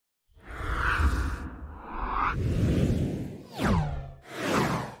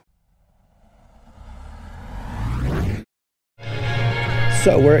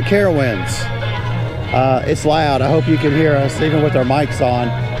So we're at Carowinds. It's loud. I hope you can hear us even with our mics on.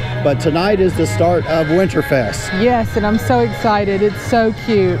 But tonight is the start of Winterfest. Yes, and I'm so excited. It's so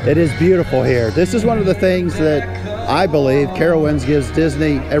cute. It is beautiful here. This is one of the things that I believe Carowinds gives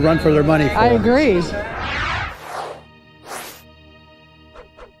Disney a run for their money for. I agree.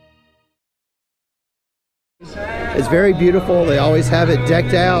 It's very beautiful. They always have it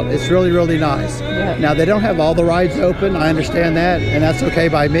decked out. It's really, really nice. Yeah. Now, they don't have all the rides open. I understand that, and that's okay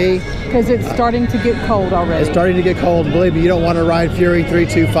by me. Because it's starting to get cold already. It's starting to get cold. Believe me, you don't want to ride Fury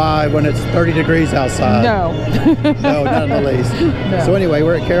 325 when it's 30 degrees outside. No. No, not in the least. No. So anyway,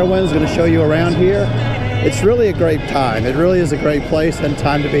 we're at Carowinds. Going to show you around here. It's really a great time. It really is a great place and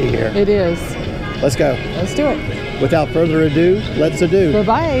time to be here. It is. Let's go. Let's do it. Without further ado, let's ado.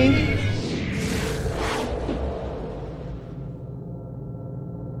 Bye-bye.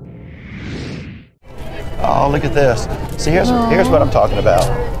 Oh, look at this. See, here's what I'm talking about.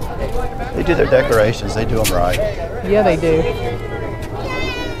 They do their decorations. They do them right. Yeah, they do.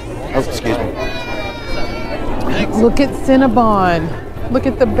 Oh, excuse me. Look at Cinnabon. Look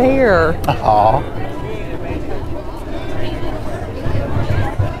at the bear. Aw.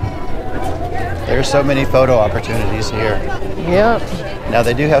 There's so many photo opportunities here. Yep. Now,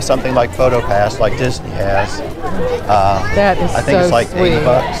 they do have something like PhotoPass, like Disney has. That is so I think it's like sweet.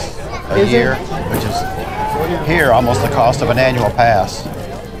 $80 a year, which is here almost the cost of an annual pass.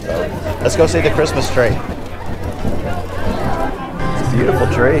 Let's go see the Christmas tree. It's a beautiful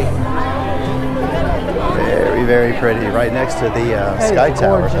tree. Very, very pretty. Right next to the Sky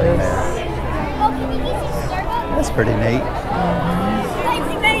Tower thing there. That's pretty neat.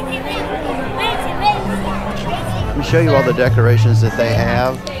 Let me show you all the decorations that they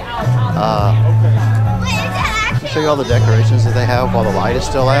have. Show you all the decorations that they have while the light is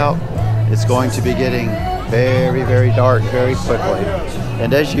still out. It's going to be getting very, very dark very quickly.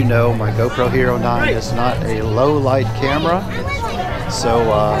 And as you know, my GoPro Hero 9 is not a low light camera. So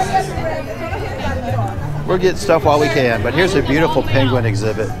we'll get stuff while we can. But here's a beautiful penguin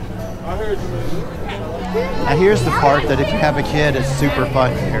exhibit. Now here's the part that if you have a kid, it's super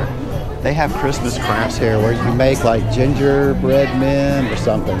fun here. They have Christmas crafts here where you make like gingerbread men or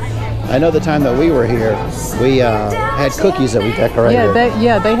something. I know the time that we were here, we had cookies that we decorated.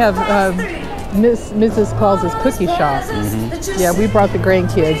 They have Mrs. Claus's cookie shop. Mm-hmm. Yeah, we brought the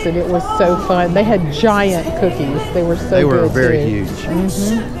grandkids and it was so fun. They had giant cookies. They were so good. They were very too. huge.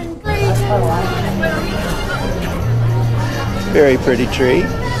 Mm-hmm. Very pretty tree,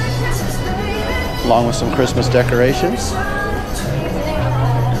 along with some Christmas decorations.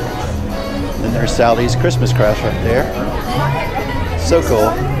 And there's Sally's Christmas crafts right there. So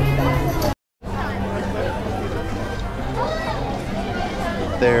cool.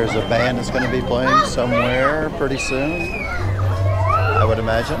 There's a band that's going to be playing somewhere pretty soon, I would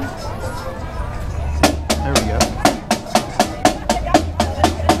imagine. There we go.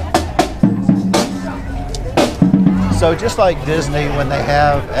 So just like Disney, when they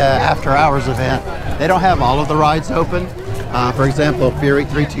have after hours event, they don't have all of the rides open. For example, Fury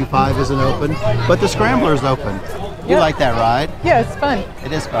 325 isn't open, but the Scrambler is open. You like that ride? Yeah, it's fun.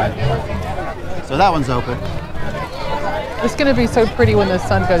 It is fun. So that one's open. It's going to be so pretty when the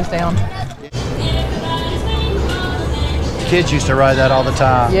sun goes down. Kids used to ride that all the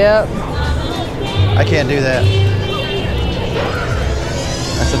time. Yep. I can't do that.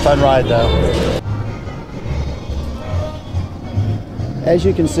 That's a fun ride though. As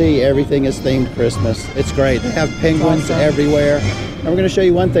you can see, everything is themed Christmas. It's great. They have penguins everywhere. And we're going to show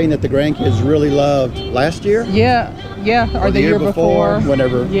you one thing that the grandkids really loved last year. Yeah, or the year before.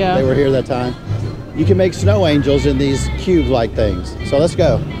 Whenever they were here that time. You can make snow angels in these cube-like things. So let's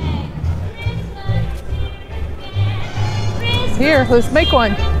go. Here, let's make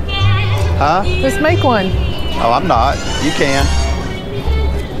one. Huh? Let's make one. Oh, I'm not. You can.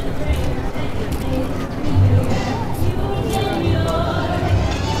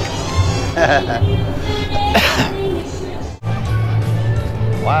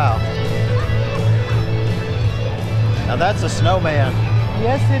 Wow. Now that's a snowman.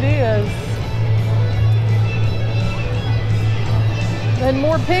 Yes, it is. And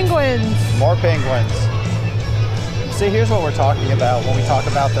more penguins. More penguins. See, here's what we're talking about when we talk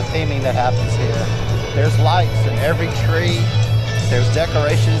about the theming that happens here. There's lights in every tree. There's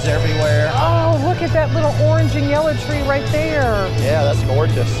decorations everywhere. Oh, look at that little orange and yellow tree right there. Yeah, that's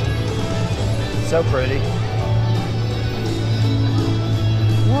gorgeous. So pretty.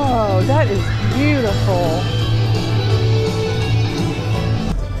 Whoa, that is beautiful.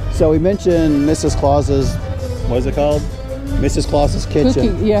 So we mentioned Mrs. Claus's, what is it called? Mrs. Claus's kitchen.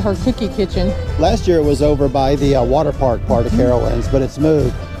 Cookie, yeah, her cookie kitchen. Last year it was over by the water park part of Carowinds, but it's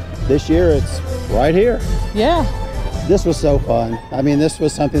moved. This year it's right here. Yeah. This was so fun. I mean, this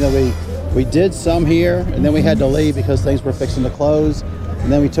was something that we did some here, and then we had to leave because things were fixing to close.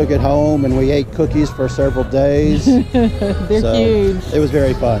 And then we took it home and we ate cookies for several days. They're huge. It was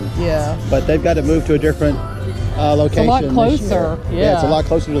very fun. Yeah. But they've got to move to a different location. It's a lot closer. Yeah, it's a lot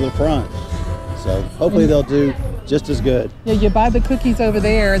closer to the front. So hopefully they'll do just as good. Yeah, you buy the cookies over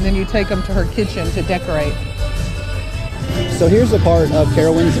there and then you take them to her kitchen to decorate. So here's a part of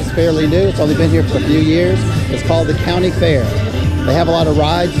Carowinds that's fairly new. It's only been here for a few years. It's called the County Fair. They have a lot of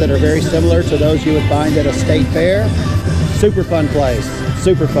rides that are very similar to those you would find at a state fair. Super fun place.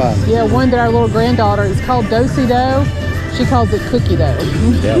 Super fun. Yeah, one that our little granddaughter, it's called Do-Si Dough. She calls it Cookie Dough.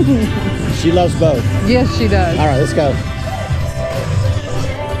 Yep. She loves both. Yes, she does. All right, let's go.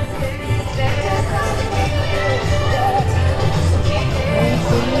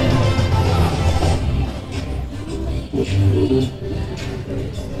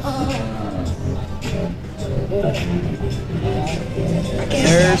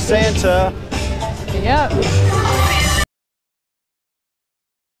 There's Santa. Yep.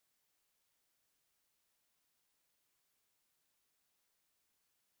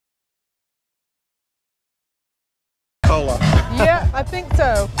 Cola. Yeah, I think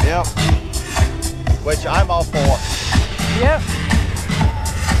so. Yep. Which I'm all for. Yep.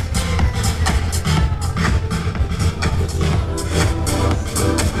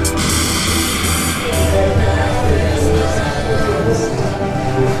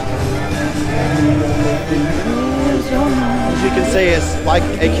 As you can see, it's like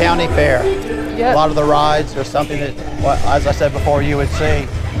a county fair. Yep. A lot of the rides are something that, well, as I said before, you would see,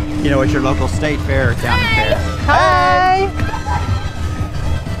 you know, at your local state fair or county fair. Hi.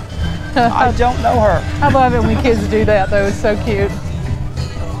 I don't know her. I love it when kids do that, though. It's so cute.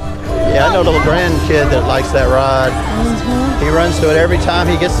 Yeah, I know a little grandkid that likes that ride. He runs to it every time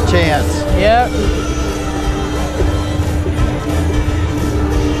he gets the chance. Yep.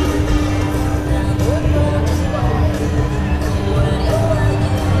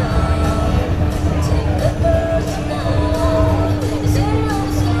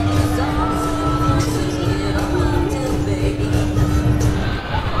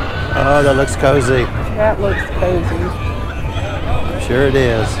 Oh, that looks cozy. That looks cozy. Sure it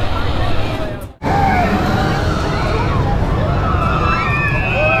is.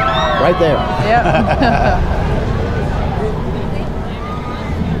 Right there. Yep.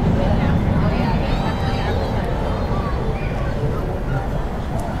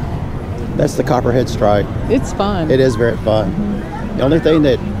 That's the Copperhead Strike. It's fun. It is very fun. The only thing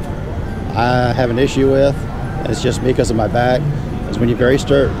that I have an issue with, and it's just me because of my back, is when you very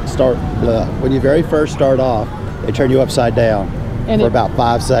first start off, they turn you upside down for about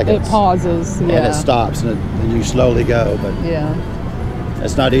 5 seconds. It pauses, yeah. And it stops, and you slowly go. But yeah,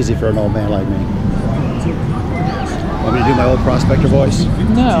 it's not easy for an old man like me. Want me to do my old prospector voice?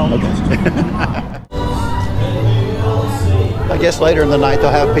 No. Okay. I guess later in the night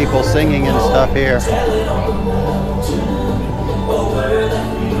they'll have people singing and stuff here.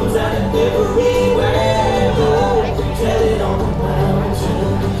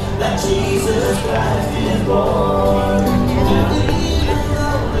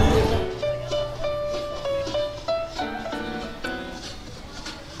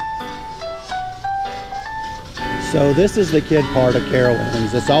 So this is the kid part of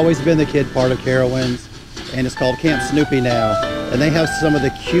Carowinds. It's always been the kid part of Carowinds, and it's called Camp Snoopy now. And they have some of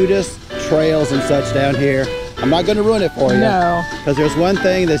the cutest trails and such down here. I'm not going to ruin it for you. No. Because there's one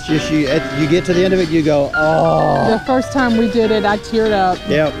thing that's just, you get to the end of it, you go, oh. The first time we did it, I teared up.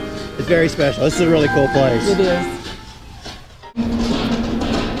 Yep. It's very special. This is a really cool place. It is.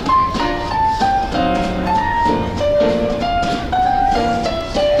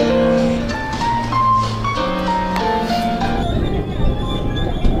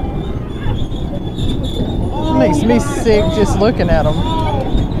 Makes me sick just looking at them.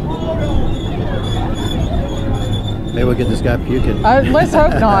 Maybe we'll get this guy puking. Let's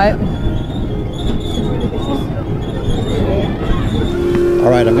hope not. All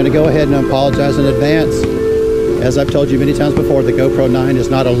right, I'm going to go ahead and apologize in advance. As I've told you many times before, the GoPro 9 is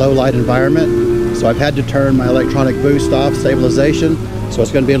not a low light environment, so I've had to turn my electronic boost off, stabilization, so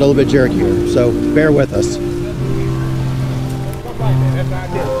it's going to be a little bit jerkier. So bear with us.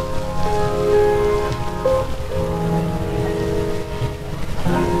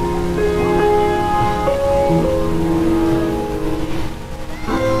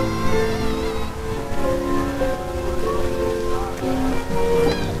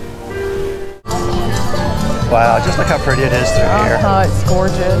 Wow, just look how pretty it is through here. It's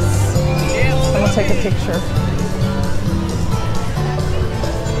gorgeous. I'm gonna take a picture.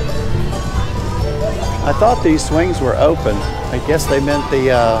 I thought these swings were open. I guess they meant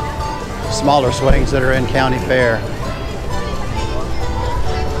the smaller swings that are in County Fair.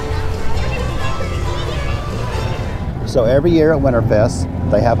 So every year at Winterfest,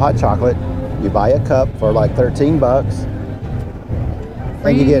 they have hot chocolate. You buy a cup for like 13 bucks.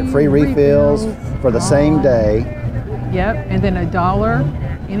 And you get free refills for the same day. Yep, and then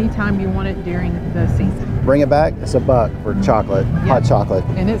 $1 anytime you want it during the season. Bring it back, it's $1 for chocolate, hot chocolate.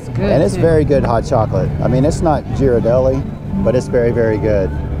 And it's good. And it's very good hot chocolate. I mean, it's not Ghirardelli, but it's very, very good.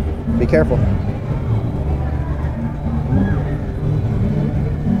 Be careful.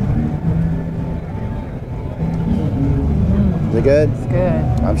 Is it good? It's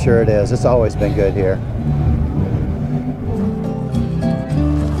good. I'm sure it is. It's always been good here.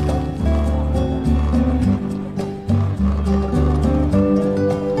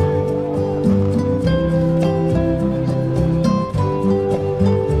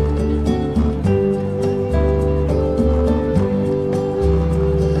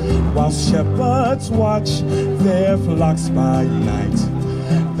 While shepherds watch their flocks by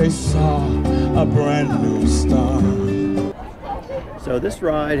night, they saw a brand new star. So this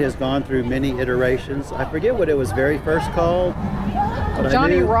ride has gone through many iterations. I forget what it was very first called. But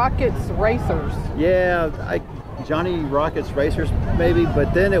Johnny Rockets Racers. Yeah, Johnny Rockets Racers maybe,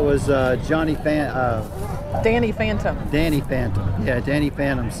 but then it was Danny Phantom. Danny Phantom. Yeah, Danny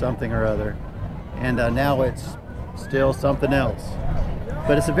Phantom something or other. And now it's still something else.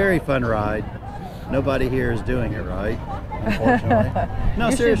 But it's a very fun ride. Nobody here is doing it right, unfortunately.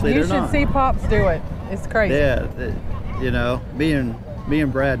 No, seriously, they're not. You should see Pops do it. It's crazy. Yeah, you know, me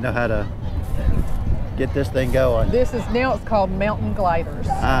and Brad know how to get this thing going. Now it's called Mountain Gliders.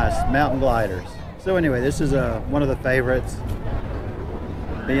 It's Mountain Gliders. So anyway, this is one of the favorites.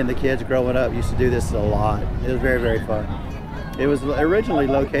 Me and the kids growing up used to do this a lot. It was very, very fun. It was originally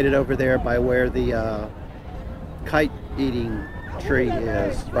located over there by where the kite eating tree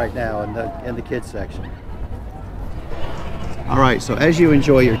is right now in the kids section. All right, so as you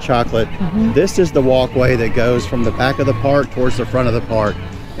enjoy your chocolate, this is the walkway that goes from the back of the park towards the front of the park,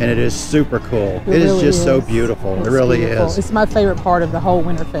 and it is super cool. It is just so beautiful. It really is. It's my favorite part of the whole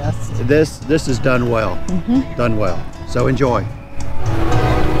Winterfest. This is done well. Done well. So enjoy.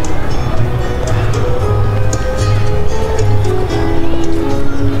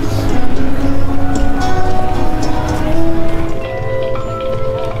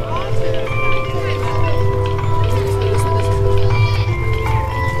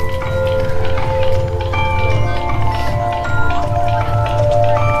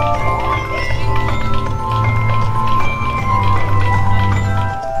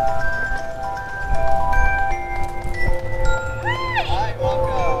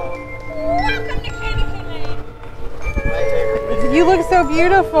 You look so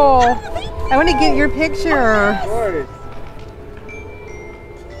beautiful. I want to get your picture.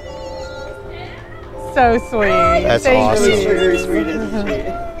 So sweet. That's Thank awesome. you. Very sweet, isn't she?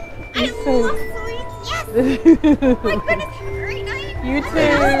 I love sweets. Yes. My goodness, have a great night. You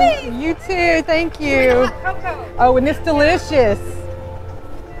too. You too. Thank you. Oh, and it's delicious.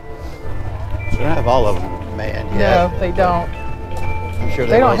 They don't have all of them, man. No, they don't. I'm sure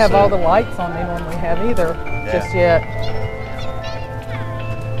They don't will have soon. all the lights on they normally have either, just yet.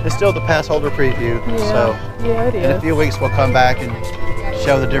 It's still the pass holder preview, so Yeah, it in a is. few weeks we'll come back and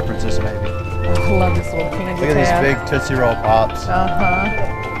show the differences maybe. I love this little candy Look at these tab. big Tootsie Roll Pops.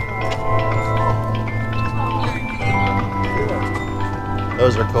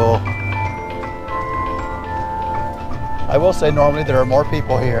 Those are cool. I will say normally there are more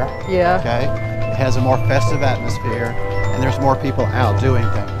people here. Yeah. Okay. It has a more festive atmosphere and there's more people out doing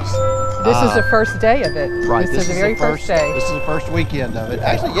things. This is the first day of it. Right. This is the very first day. This is the first weekend of it.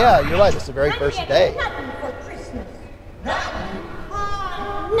 Actually, yeah, you're right. It's the very first day.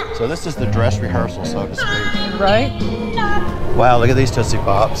 So this is the dress rehearsal, so to speak. Right? Wow, look at these Tootsie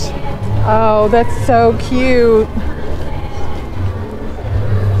Pops. Oh, that's so cute.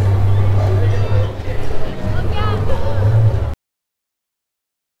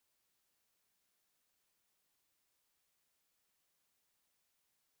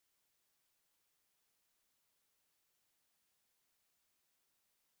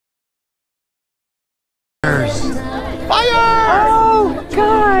 Fire! Oh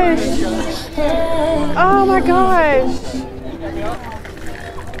gosh! Oh my gosh!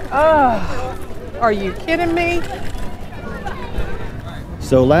 Oh, are you kidding me?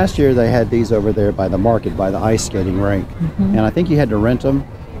 So last year they had these over there by the market, by the ice skating rink, and I think you had to rent them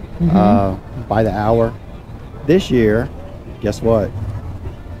by the hour. This year, guess what?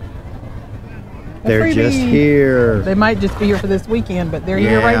 They're freebie. just here. They might just be here for this weekend, but they're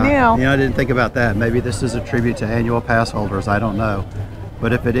here right now. You know, I didn't think about that. Maybe this is a tribute to annual pass holders. I don't know.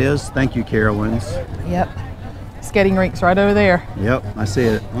 But if it is, thank you, Carowinds. Yep. Skating rink's right over there. Yep, I see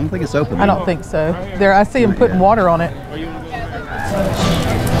it. I don't think it's open. I don't think so. There, I see them putting water on it.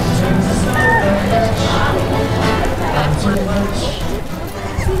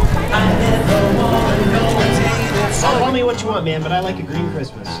 Call me what you want, man, but I like a green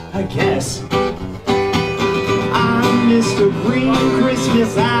Christmas. I guess. I'm Mr. Green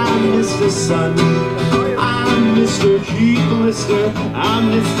Christmas, I'm Mr. Sun. I'm Mr. Heat Blister,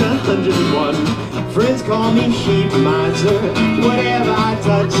 I'm Mr. 101. Friends call me Heat Miser, whatever I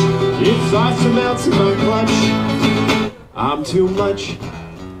touch, it starts to melt in my clutch. I'm too much.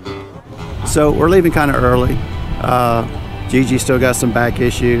 So we're leaving kind of early. Gigi still got some back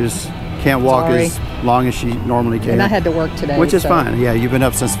issues. Can't walk Sorry. as long as she normally can. And I had to work today. Which is so. fine. Yeah, you've been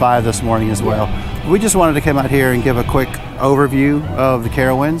up since 5 this morning as well. We just wanted to come out here and give a quick overview of the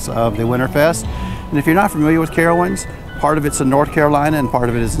Carowinds of the Winterfest. And if you're not familiar with Carowinds, part of it's in North Carolina and part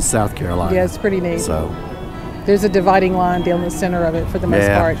of it is in South Carolina. Yeah, it's pretty neat. So there's a dividing line down the center of it for the most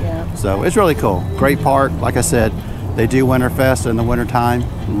part, yeah. So it's really cool. Great park. Like I said, they do Winterfest in the wintertime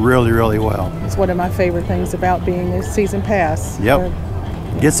really, really well. It's one of my favorite things about being a season pass. Yep.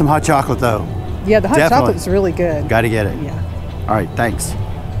 Get some hot chocolate though. Yeah, the hot Definitely. chocolate's really good. Got to get it. Yeah. All right, thanks.